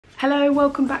Hello,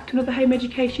 welcome back to another home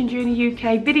education journey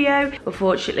UK video.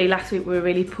 Unfortunately, last week we were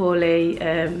really poorly,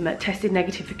 tested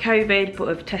negative for COVID, but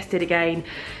have tested again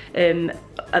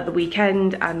at the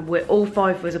weekend, and all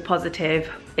 5 of us are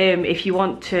positive. If you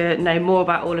want to know more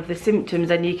about all of the symptoms,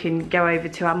 then you can go over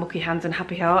to our Mucky Hands and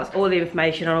Happy Hearts. All the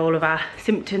information on all of our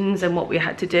symptoms and what we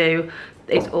had to do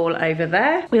is all over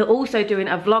there. We're also doing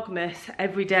a Vlogmas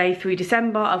every day through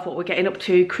December of what we're getting up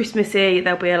to Christmassy.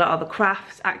 There'll be a lot of the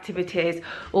crafts, activities,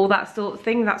 all that sort of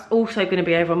thing. That's also going to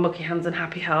be over on Mucky Hands and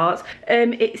Happy Hearts.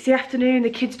 It's the afternoon, the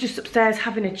kids just upstairs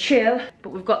having a chill,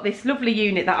 but we've got this lovely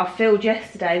unit that I filled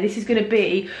yesterday. This is going to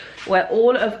be where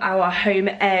all of our home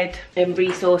ed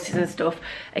resources and stuff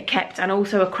are kept, and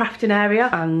also a crafting area,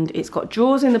 and it's got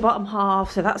drawers in the bottom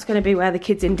half, so that's going to be where the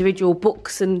kids' individual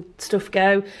books and stuff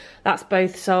go. That's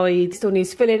both sides, still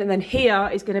needs filling, and then here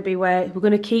is going to be where we're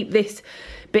going to keep this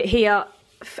bit here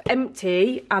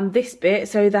empty and this bit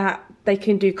so that they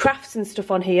can do crafts and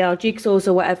stuff on here, jigsaws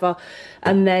or whatever,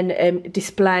 and then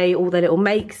display all their little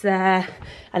makes there.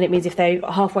 And it means if they're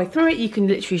halfway through it, you can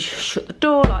literally shut the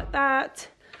door like that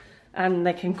and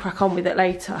they can crack on with it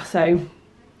later. So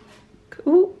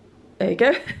cool, there you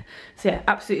go. So yeah,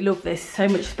 absolutely love this, so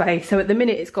much space. So at the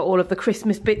minute it's got all of the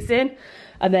Christmas bits in,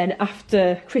 and then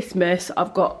after Christmas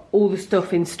I've got all the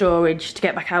stuff in storage to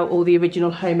get back out, all the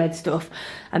original homemade stuff,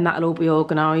 and that'll all be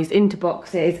organised into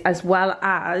boxes, as well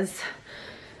as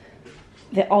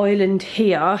the island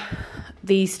here.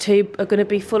 These two are going to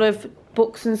be full of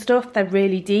books and stuff. They're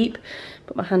really deep.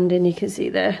 Put my hand in, you can see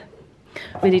they're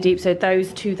really deep. So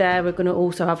those two there are going to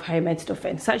also have homemade stuff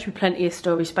in. So actually plenty of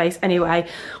storage space. Anyway,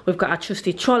 we've got our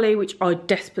trusty trolley, which I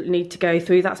desperately need to go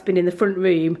through. That's been in the front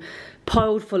room,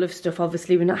 piled full of stuff.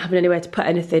 Obviously we're not having anywhere to put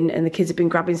anything, and the kids have been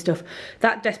grabbing stuff.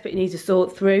 That desperately needs to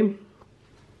sort through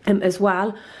as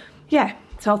well. Yeah,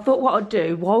 so I thought what I'd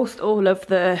do, whilst all of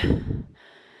the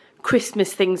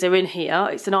Christmas things are in here,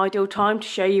 it's an ideal time to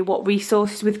show you what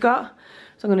resources we've got.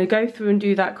 So I'm going to go through and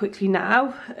do that quickly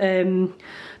now.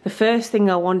 The first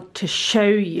thing I want to show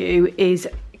you is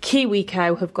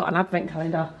KiwiCo have got an advent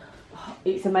calendar.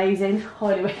 It's amazing,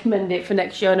 highly recommend it for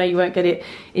next year. I know you won't get it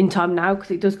in time now because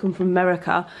it does come from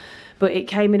America, but it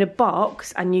came in a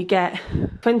box and you get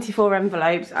 24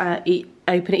 envelopes,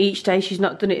 open it each day. She's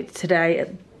not done it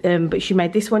today, but she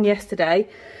made this one yesterday.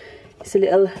 It's a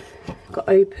little, got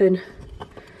open,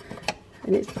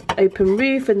 and it's open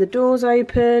roof and the door's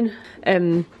open.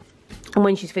 And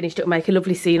when she's finished, it'll make a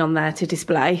lovely scene on there to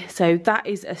display. So that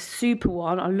is a super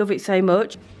one. I love it so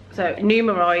much. So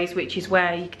Numerise, which is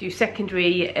where you can do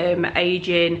secondary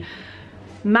ageing,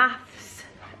 maths,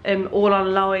 all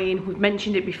online. We've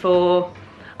mentioned it before.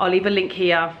 I'll leave a link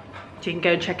here so you can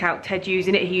go and check out Ted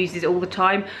using it. He uses it all the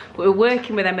time. But we're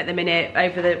working with them at the minute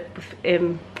over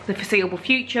the foreseeable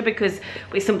future, because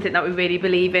it's something that we really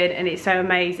believe in and it's so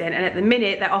amazing. And at the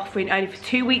minute they're offering, only for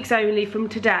 2 weeks only from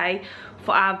today,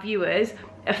 for our viewers,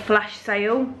 a flash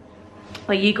sale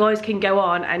where you guys can go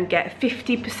on and get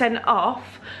 50%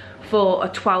 off for a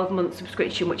 12-month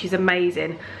subscription, which is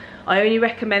amazing. I only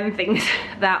recommend things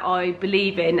that I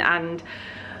believe in, and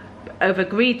I've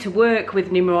agreed to work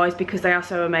with Numerise because they are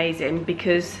so amazing,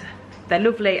 because they're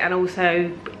lovely and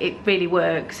also it really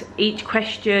works. Each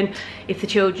question, if the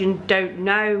children don't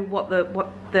know what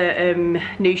the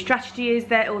new strategy is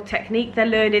there or technique they're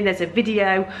learning, there's a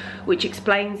video which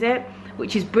explains it,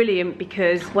 which is brilliant,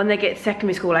 because when they get to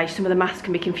secondary school age, some of the maths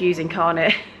can be confusing, can't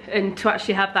it? And to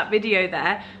actually have that video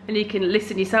there and you can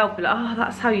listen yourself, be like, oh,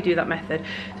 that's how you do that method.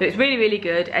 So it's really, really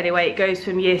good. Anyway, it goes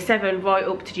from year 7 right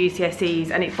up to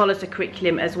GCSEs, and it follows the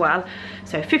curriculum as well.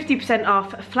 So 50%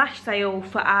 off, a flash sale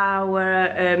for our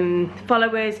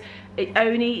followers.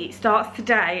 It starts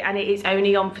today and it is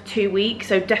only on for 2 weeks,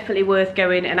 so definitely worth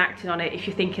going and acting on it if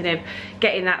you're thinking of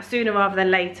getting that sooner rather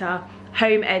than later.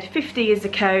 Home Ed 50 is the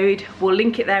code. We'll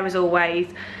link it there as always.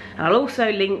 And I'll also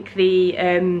link the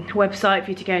website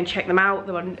for you to go and check them out.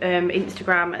 They're on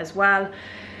Instagram as well.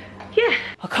 Yeah,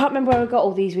 I can't remember where I got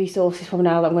all these resources from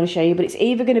now that I'm going to show you, but it's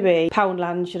either going to be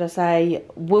Poundland, should I say,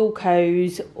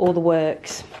 Wilco's, or the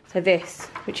works. So this,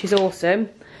 which is awesome.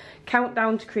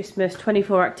 Countdown to Christmas,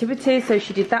 24 activities. So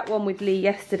she did that one with Lee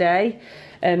yesterday.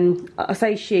 I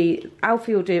say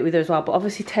Alfie will do it with her as well, but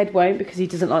obviously Ted won't because he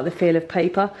doesn't like the feel of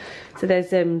paper. So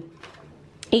there's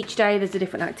each day there's a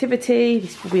different activity.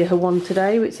 This will be her one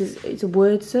today, which is, it's a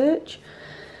word search.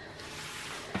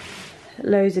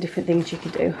 Loads of different things you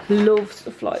can do. Love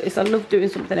stuff like this. I love doing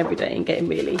something every day and getting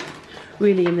really,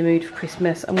 really in the mood for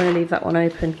Christmas. I'm going to leave that one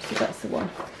open because that's the one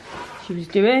she was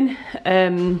doing.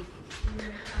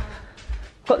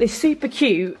 Got this super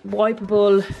cute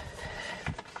wipeable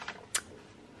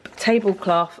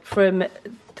tablecloth from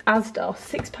Asda,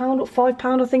 £6 or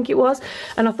 £5 I think it was,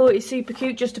 and I thought it's super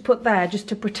cute just to put there, just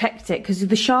to protect it, because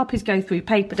the Sharpies go through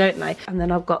paper, don't they? And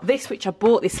then I've got this, which I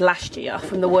bought this last year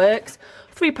from the works,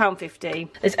 £3.50.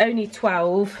 There's only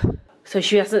 12, so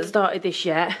she hasn't started this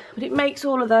yet, but it makes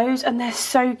all of those and they're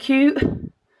so cute.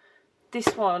 This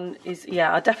one is,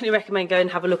 yeah, I definitely recommend going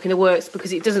and have a look in the works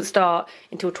because it doesn't start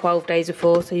until 12 days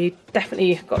before, so you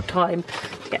definitely got time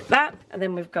to get that. And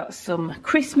then we've got some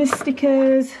Christmas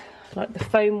stickers, like the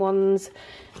foam ones.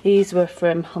 These were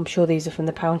from, I'm sure these are from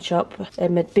the pound shop. A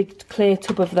big clear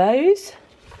tub of those.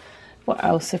 What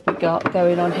else have we got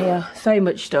going on here? So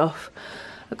much stuff.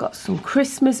 I've got some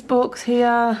Christmas books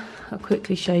here. I'll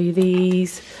quickly show you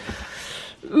these.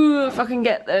 Ooh, if I can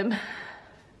get them.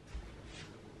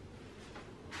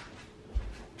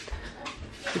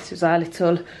 This was our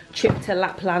little trip to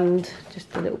Lapland,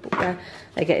 just a little book there.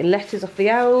 They're getting letters off the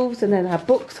elves, and then our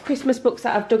books, Christmas books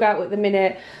that I've dug out at the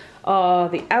minute are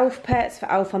the elf pets for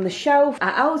Elf on the Shelf.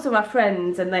 Our elves are our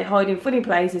friends and they hide in funny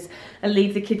places and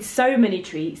leave the kids so many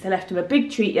treats. They left them a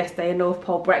big treat yesterday, a North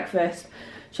Pole breakfast.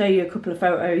 Show you a couple of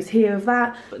photos here of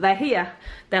that. But they're here,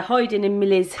 they're hiding in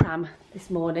Millie's ham this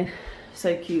morning.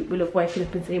 So cute. We love waking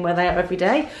up and seeing where they are every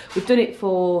day. We've done it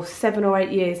for 7 or 8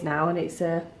 years now, and it's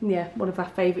yeah, one of our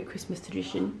favourite Christmas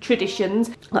traditions.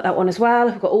 Like that one as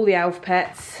well. We've got all the elf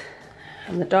pets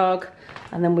and the dog,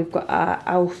 and then we've got our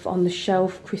Elf on the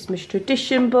Shelf Christmas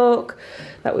tradition book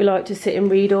that we like to sit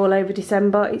and read all over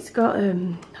December. It's got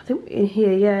I think in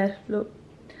here, yeah, look,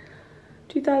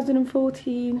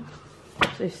 2014,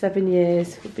 so 7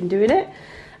 years we've been doing it.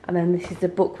 And then this is the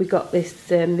book we got.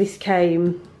 This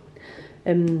came.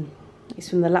 It's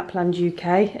from the Lapland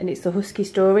UK, and it's the Husky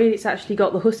story. It's actually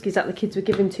got the Huskies that the kids were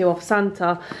given to off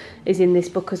Santa is in this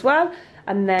book as well.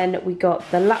 And then we got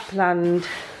the Lapland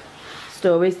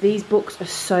stories. These books are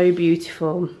so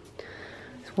beautiful.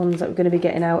 It's ones that we're going to be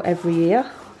getting out every year.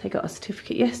 They got a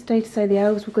certificate yesterday to say the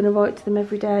elves were going to write to them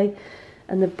every day.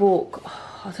 And the book,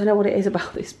 oh, I don't know what it is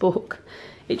about this book.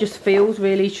 It just feels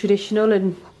really traditional,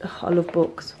 and oh, I love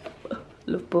books.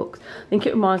 Love books. I think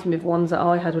it reminds me of ones that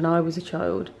I had when I was a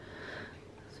child.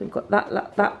 So we've got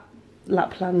that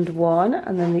Lapland one,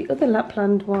 and then the other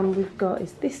Lapland one we've got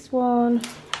is this one,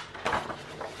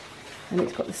 and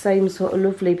it's got the same sort of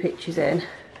lovely pictures in. So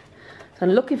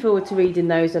I'm looking forward to reading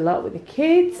those a lot with the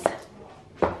kids.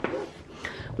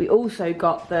 We also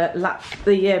got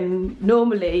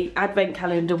normally advent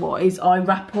calendar wise I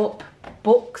wrap up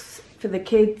books for the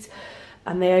kids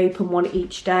and they open one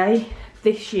each day.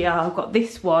 This year I've got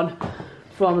this one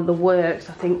from the works,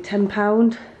 I think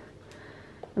 £10.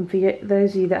 And for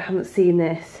those of you that haven't seen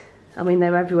this, I mean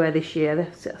they're everywhere this year,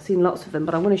 I've seen lots of them,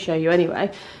 but I want to show you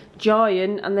anyway.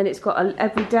 Giant, and then it's got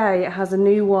every day it has a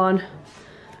new one,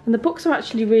 and the books are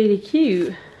actually really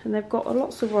cute, and they've got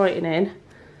lots of writing in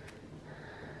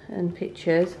and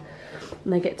pictures,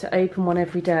 and they get to open one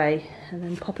every day and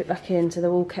then pop it back in, so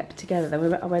they're all kept together.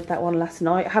 I read that one last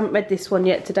night. I haven't read this one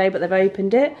yet today, but they've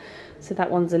opened it. So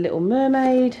that one's a Little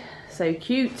Mermaid, so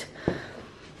cute.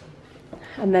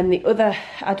 And then the other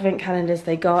advent calendars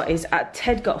they got is,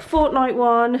 Ted got a Fortnite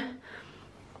one,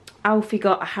 Alfie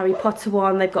got a Harry Potter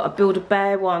one, they've got a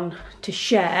Build-A-Bear one to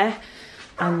share,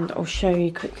 and I'll show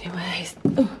you quickly where it's,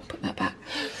 oh, put that back,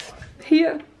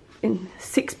 here. In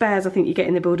 6 bears I think you get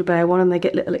in the Build-A-Bear one, and they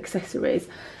get little accessories.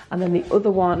 And then the other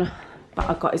one that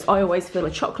I got is, I always fill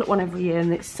a chocolate one every year,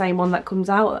 and it's the same one that comes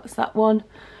out, that's that one.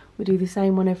 We do the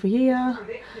same one every year.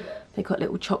 They got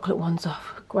little chocolate ones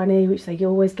off Granny, which they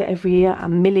always get every year.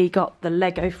 And Millie got the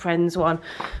Lego Friends one,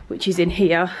 which is in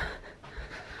here,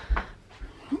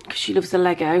 because she loves the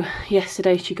Lego.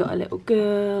 Yesterday she got a little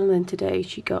girl, and then today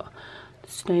she got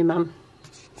the snowman.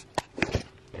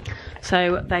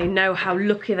 So they know how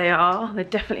lucky they are. They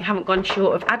definitely haven't gone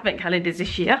short of advent calendars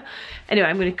this year. Anyway,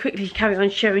 I'm going to quickly carry on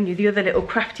showing you the other little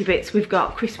crafty bits we've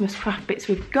got, Christmas craft bits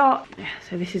we've got. Yeah,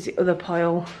 so this is the other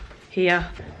pile here.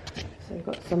 So we've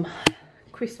got some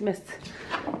Christmas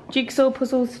jigsaw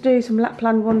puzzles to do, some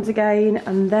Lapland ones again,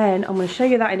 and then I'm going to show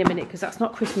you that in a minute because that's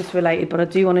not Christmas related, but I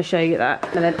do want to show you that.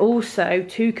 And then also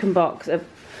Toucan box of,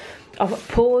 I've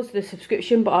paused the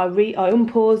subscription, but I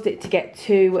unpaused it to get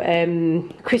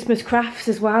to Christmas crafts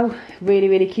as well. Really,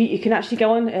 really cute. You can actually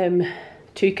go on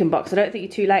Toucan box. I don't think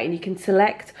you're too late, and you can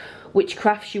select which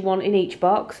crafts you want in each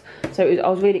box. So I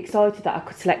was really excited that I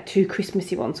could select 2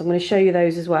 Christmassy ones. So I'm going to show you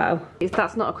those as well.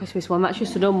 That's not a Christmas one, that's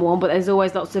just a normal one, but there's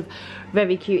always lots of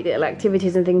very cute little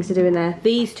activities and things to do in there.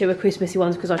 These 2 are Christmassy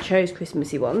ones because I chose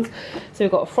Christmassy ones. So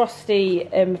we've got a Frosty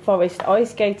Forest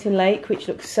Ice Skating Lake, which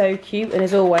looks so cute, and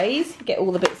as always, you get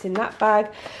all the bits in that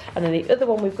bag. And then the other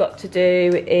one we've got to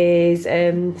do is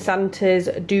Santa's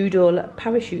Doodle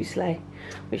Parachute Sleigh,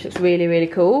 which looks really, really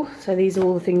cool. So these are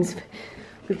all the things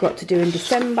we've got to do in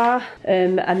December.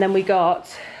 And then we got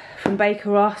from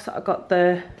Baker Ross, I got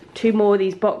the 2 more of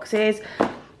these boxes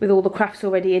with all the crafts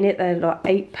already in it. They're like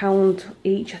 £8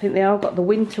 each, I think they are. I've got the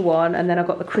winter one and then I've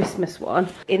got the Christmas one.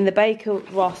 In the Baker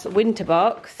Ross winter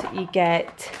box, you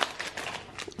get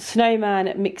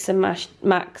snowman mix and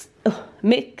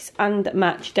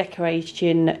match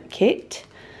decoration kit.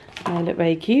 They look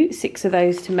very cute. 6 of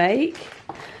those to make.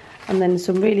 And then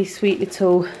some really sweet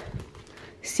little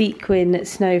sequin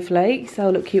snowflakes.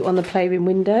 They'll look cute on the playroom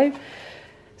window.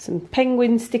 Some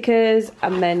penguin stickers,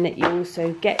 and then you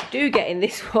also get in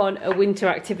this one a winter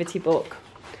activity book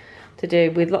to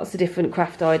do with lots of different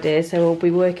craft ideas. So we'll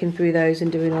be working through those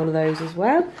and doing all of those as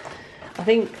well. I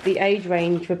think the age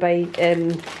range for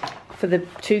the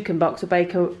toucan box for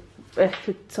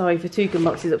toucan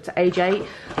box is up to age 8,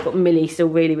 but Millie still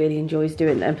really, really enjoys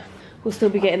doing them. We'll still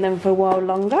be getting them for a while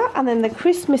longer. And then the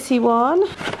Christmassy one,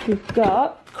 we've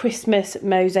got Christmas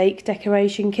mosaic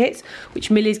decoration kits, which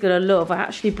Millie's gonna love. I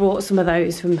actually brought some of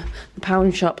those from the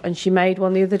pound shop and she made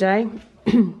one the other day.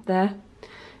 There,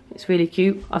 it's really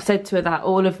cute. I've said to her that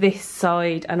all of this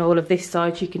side and all of this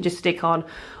side she can just stick on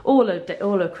all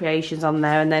her creations on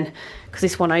there, and then because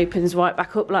this one opens right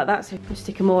back up like that, so you can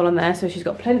stick them all on there. So she's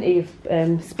got plenty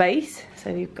of space.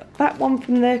 So we've got that one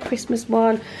from the Christmas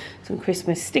one, some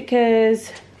Christmas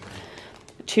stickers,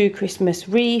 2 Christmas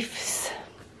wreaths,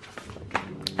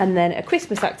 and then a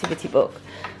Christmas activity book,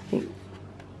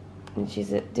 which is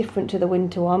different to the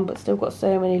winter one, but still got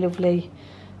so many lovely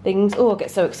things. Oh, I get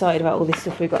so excited about all this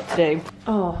stuff we've got to do.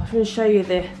 Oh, I'm going to show you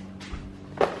the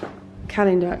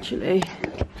calendar actually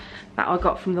that I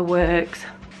got from the works.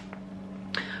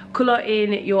 Colour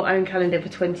in your own calendar for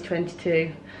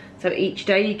 2022. So each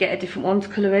day you get a different one to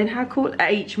colour in. How cool,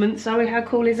 each month, sorry, how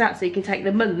cool is that? So you can take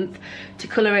the month to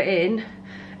colour it in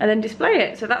and then display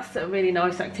it. So that's a really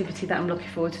nice activity that I'm looking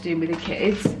forward to doing with the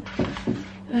kids.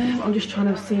 I'm just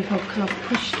trying to see if I can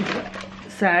push to it.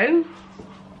 So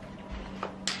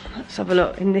let's have a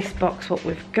look in this box what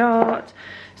we've got.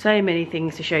 So many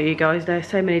things to show you guys. There's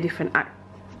so many different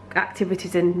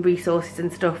activities and resources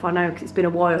and stuff. I know because it's been a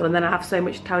while and then I have so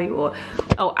much to tell you all.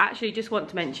 Oh, actually just want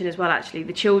to mention as well, actually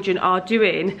the children are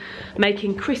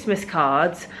making Christmas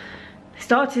cards.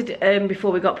 Started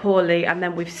before we got poorly, and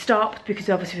then we've stopped because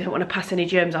obviously we don't want to pass any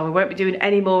germs on. We won't be doing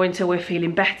any more until we're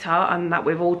feeling better and that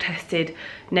we've all tested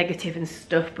negative and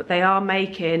stuff. But they are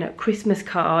making Christmas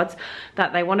cards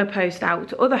that they want to post out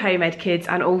to other homemade kids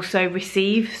and also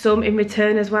receive some in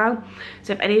return as well.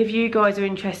 So if any of you guys are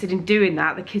interested in doing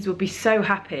that, the kids would be so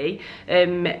happy.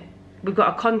 We've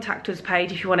got a contact us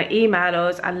page if you want to email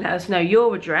us and let us know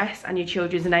your address and your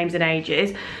children's names and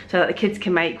ages so that the kids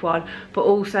can make one. But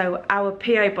also our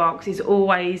PO box is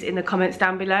always in the comments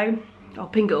down below. I'll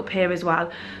ping it up here as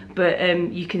well. But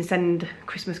you can send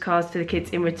Christmas cards to the kids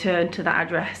in return to that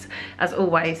address as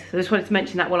always. So I just wanted to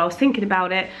mention that while I was thinking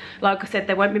about it. Like I said,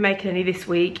 they won't be making any this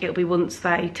week. It'll be once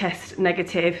they test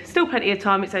negative. Still plenty of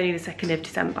time, it's only the 2nd of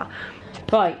December.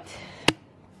 Right,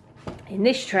 in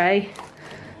this tray,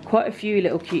 quite a few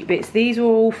little cute bits. These are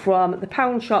all from the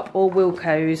pound shop or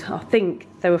Wilko's. I think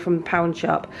they were from the pound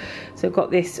shop. So I've got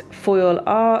this foil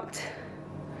art,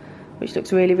 which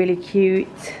looks really, really cute.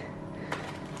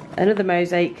 Another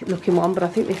mosaic looking one, but I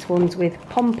think this one's with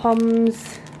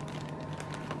pom-poms.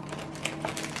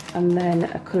 And then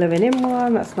a colouring in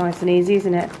one. That's nice and easy,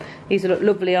 isn't it? These will look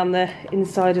lovely on the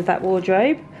inside of that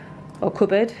wardrobe or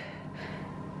cupboard.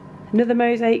 Another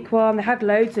mosaic one. They had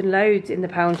loads and loads in the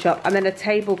pound shop, and then a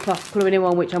tablecloth colouring in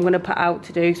one, which I'm going to put out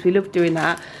to do because we love doing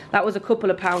that. That was a couple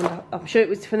of pounds. I'm sure it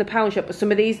was from the pound shop, but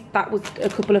some of these, that was a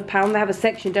couple of pounds. They have a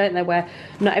section, don't they, where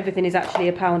not everything is actually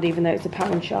a pound, even though it's a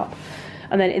pound shop.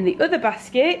 And then in the other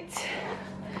basket,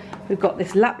 we've got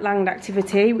this Lapland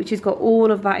activity, which has got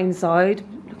all of that inside.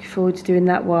 Looking forward to doing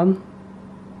that one.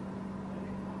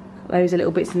 Loads of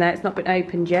little bits in there. It's not been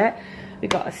opened yet. We've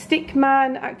got a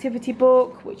Stickman activity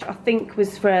book, which I think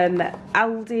was from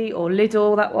Aldi or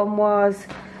Lidl, that one was.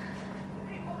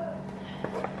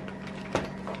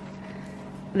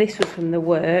 This was from the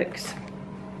works.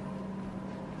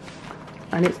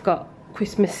 And it's got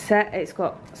Christmas set, it's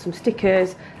got some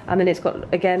stickers, and then it's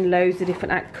got, again, loads of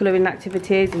different colouring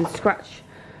activities and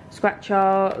scratch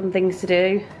art and things to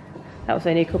do. That was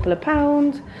only a couple of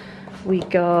pounds. We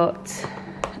got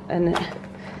an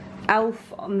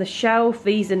elf on the shelf.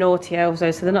 These are naughty elves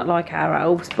though, so they're not like our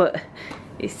elves, but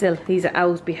it's still, these are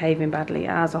elves behaving badly.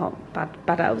 Ours aren't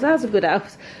bad elves, ours are good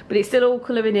elves, but it's still all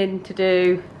colouring in to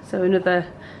do. So another,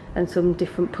 and some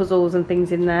different puzzles and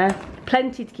things in there.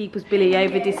 Plenty to keep us busy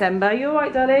over December. You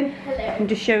alright, darling? Hello. I'm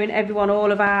just showing everyone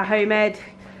all of our homemade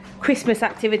Christmas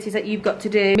activities that you've got to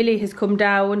do. Millie has come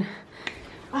down.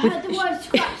 I heard the word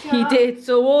scratch art. You did,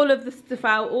 so all of the stuff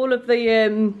out, all of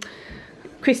the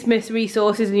Christmas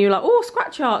resources, and you're like, oh,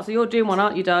 scratch art, so you're doing one,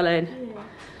 aren't you, darling?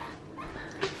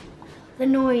 Yeah. The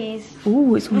noise.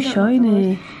 Oh, it's all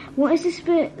shiny. What is this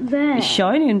bit there? It's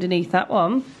shiny underneath that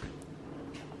one.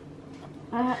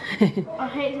 I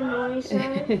hate the noise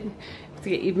though.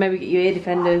 Maybe get your ear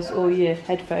defenders or your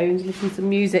headphones, listen to some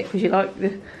music because you like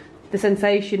the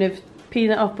sensation of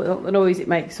peeling it off, but not the noise it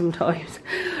makes sometimes.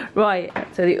 Right,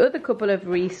 so the other couple of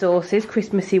resources,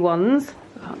 Christmassy ones,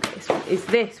 is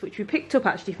this, which we picked up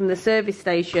actually from the service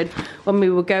station when we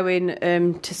were going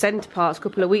to Centre Parks a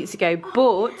couple of weeks ago,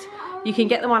 but you can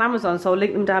get them on Amazon, so I'll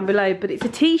link them down below. But it's a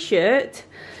t-shirt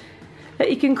that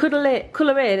you can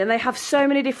colour in, and they have so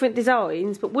many different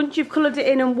designs, but once you've coloured it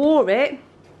in and wore it,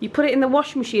 you put it in the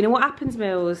washing machine, and what happens,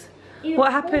 Mills?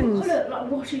 What happens? Like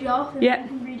wash it off and yeah, you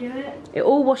can redo it. It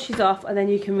all washes off and then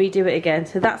you can redo it again,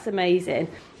 so that's amazing.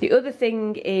 The other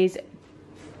thing is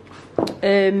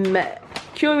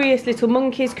Curious Little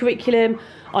Monkeys curriculum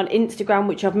on Instagram,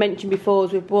 which I've mentioned before,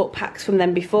 as we've bought packs from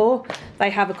them before.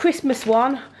 They have a Christmas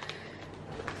one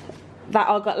that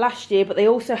I got last year, but they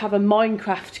also have a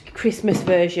Minecraft Christmas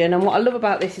version, and what I love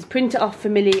about this is print it off for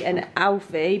Millie and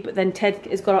Alfie, but then Ted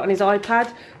has got it on his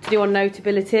iPad to do on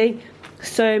Notability.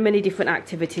 So many different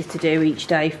activities to do each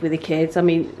day with the kids. I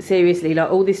mean, seriously, like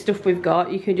all this stuff we've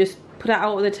got, you can just put it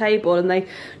out on the table and they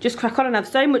just crack on and have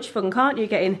so much fun, can't you,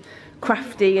 getting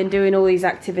crafty and doing all these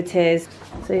activities.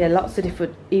 So yeah, lots of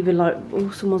different, even like, oh,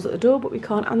 someone's at the door but we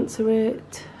can't answer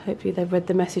it. Hopefully they've read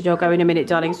the message. I'll go in a minute,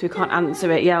 darling, so we can't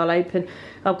answer it. Yeah, I'll open.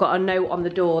 I've got a note on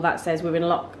the door that says we're in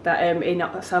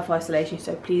in self-isolation,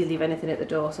 so please leave anything at the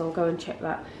door. So I'll go and check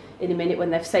that in a minute when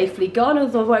they've safely gone,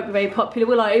 otherwise I won't be very popular.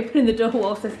 Will I opening the door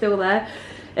whilst they're still there?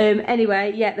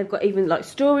 Anyway, yeah, they've got even like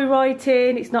story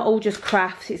writing. It's not all just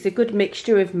crafts. It's a good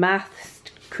mixture of maths,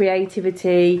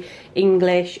 creativity,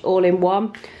 English, all in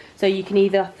one. So you can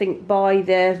either, I think, buy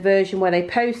the version where they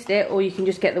post it, or you can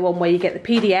just get the one where you get the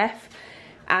PDF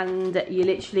and you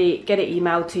literally get it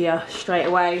emailed to you straight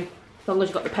away, as long as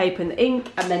you've got the paper and the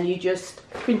ink, and then you just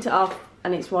print it off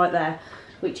and it's right there,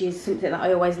 which is something that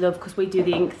I always love, because we do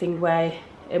the ink thing where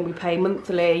we pay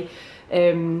monthly.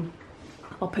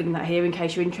 I'll put that here in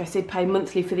case you're interested. Pay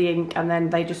monthly for the ink, and then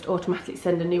they just automatically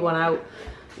send a new one out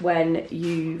when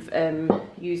you've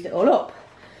used it all up.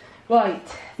 Right,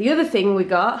 the other thing we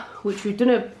got, which we've done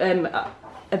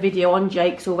a video on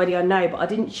Jake's already, I know, but I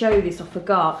didn't show this, I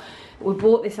forgot. We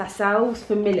bought this ourselves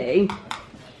for Millie.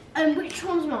 Which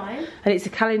one's mine? And it's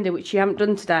a calendar which you haven't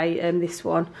done today, this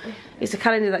one. It's a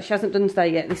calendar that she hasn't done today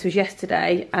yet. This was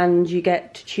yesterday, and you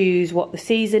get to choose what the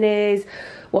season is,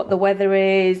 what the weather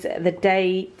is, the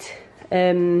date,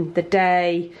 the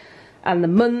day, and the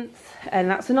month. And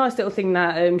that's a nice little thing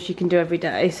that she can do every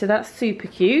day. So that's super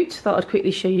cute. Thought I'd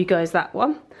quickly show you guys that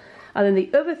one. And then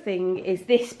the other thing is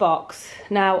this box.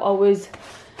 Now, I was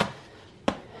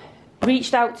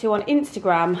reached out to on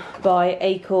Instagram by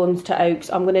Acorns to Oaks.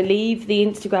 I'm going to leave the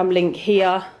Instagram link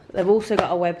here. They've also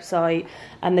got a website,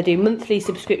 and they do monthly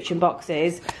subscription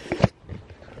boxes.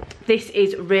 This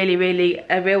is really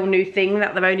a real new thing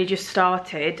that they've only just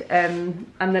started, and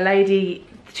the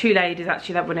two ladies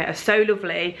actually that run it are so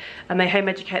lovely, and they home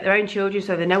educate their own children,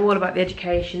 so they know all about the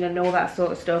education and all that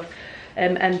sort of stuff.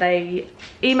 And they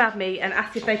emailed me and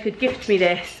asked if they could gift me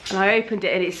this, and I opened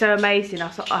it and it's so amazing.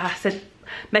 I said,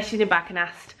 messaged him back and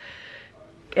asked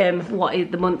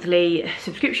what the monthly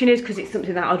subscription is, because it's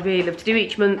something that I'd really love to do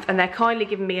each month, and they're kindly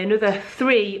giving me another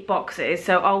 3 boxes,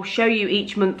 so I'll show you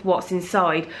each month what's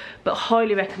inside, but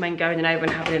highly recommend going over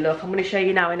and having a look. I'm going to show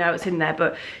you now. I know it's in there,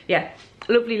 but yeah,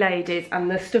 lovely ladies,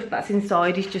 and the stuff that's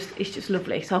inside is just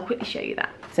lovely, so I'll quickly show you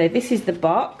that. So this is the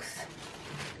box,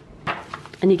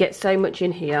 and you get so much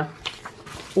in here,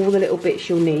 all the little bits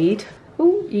you'll need.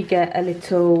 Ooh, you get a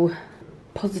little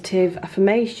positive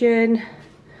affirmation,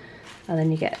 and then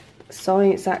you get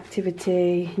science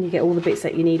activity, and you get all the bits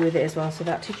that you need with it as well. So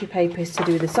that tissue paper is to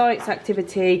do with the science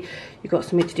activity. You've got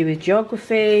something to do with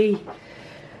geography,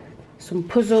 some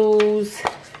puzzles.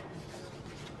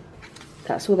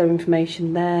 That's all their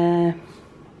information there.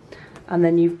 And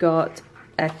then you've got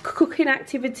a cooking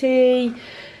activity,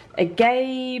 a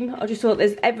game. I just thought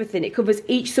there's everything. It covers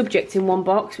each subject in one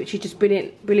box, which is just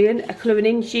brilliant. A colouring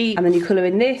in sheet, and then you colour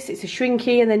in this. It's a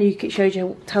shrinky, and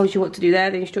then tells you what to do there.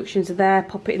 The instructions are there.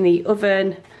 Pop it in the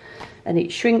oven, and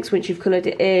it shrinks once you've coloured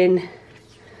it in.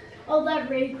 Oh, they're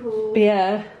really cool.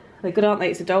 Yeah, they're good, aren't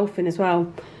they? It's a dolphin as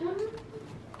well.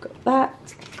 Got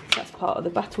that. That's part of the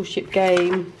battleship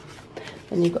game.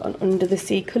 Then you've got an under the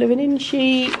sea colouring in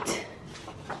sheet.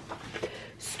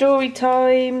 story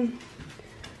time,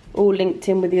 all linked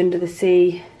in with the under the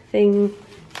sea thing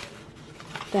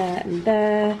there and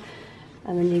there.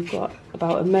 And then you've got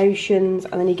about emotions,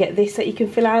 and then you get this that you can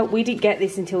fill out. We didn't get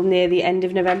this until near the end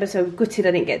of November, so gutted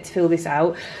I didn't get to fill this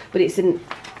out, but it's in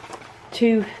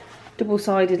two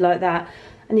double-sided like that,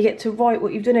 and you get to write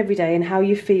what you've done every day and how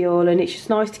you feel, and it's just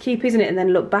nice to keep, isn't it? And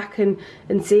then look back and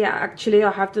see, actually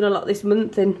I have done a lot this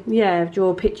month, and yeah,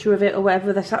 draw a picture of it or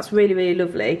whatever. That's really, really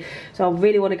lovely. So I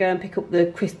really want to go and pick up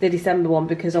the December one,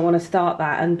 because I want to start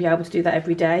that and be able to do that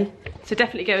every day. So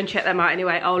definitely go and check them out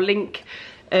anyway. I'll link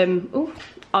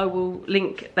I will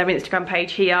link their Instagram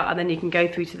page here, and then you can go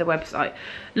through to the website.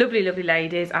 Lovely, lovely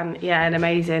ladies, and yeah, an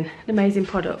amazing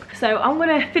product. So I'm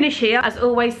gonna finish here. As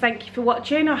always, thank you for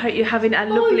watching. I hope you're having a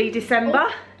lovely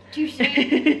December.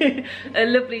 Juicy. A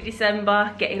lovely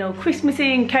December, getting all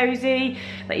Christmassy and cozy,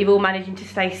 that you've all managing to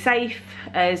stay safe,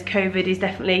 as COVID is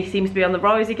definitely seems to be on the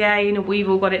rise again. We've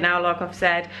all got it now, like I've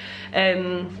said.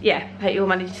 Yeah, hope you all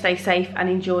manage to stay safe and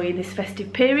enjoy this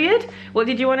festive period. What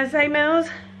did you want to say, Mills?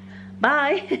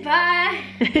 Bye. Bye.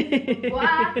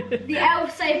 Wow. The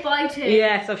elves say bye too.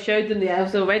 Yes, I've showed them the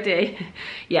elves already.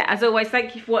 Yeah, as always,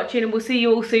 thank you for watching, and we'll see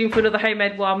you all soon for another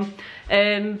homemade one.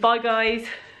 Bye, guys.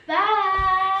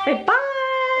 Bye. Say bye.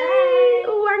 Bye.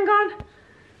 Oh, hang on.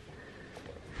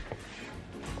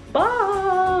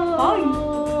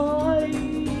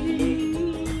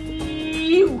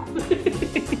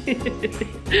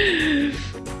 Bye. Bye.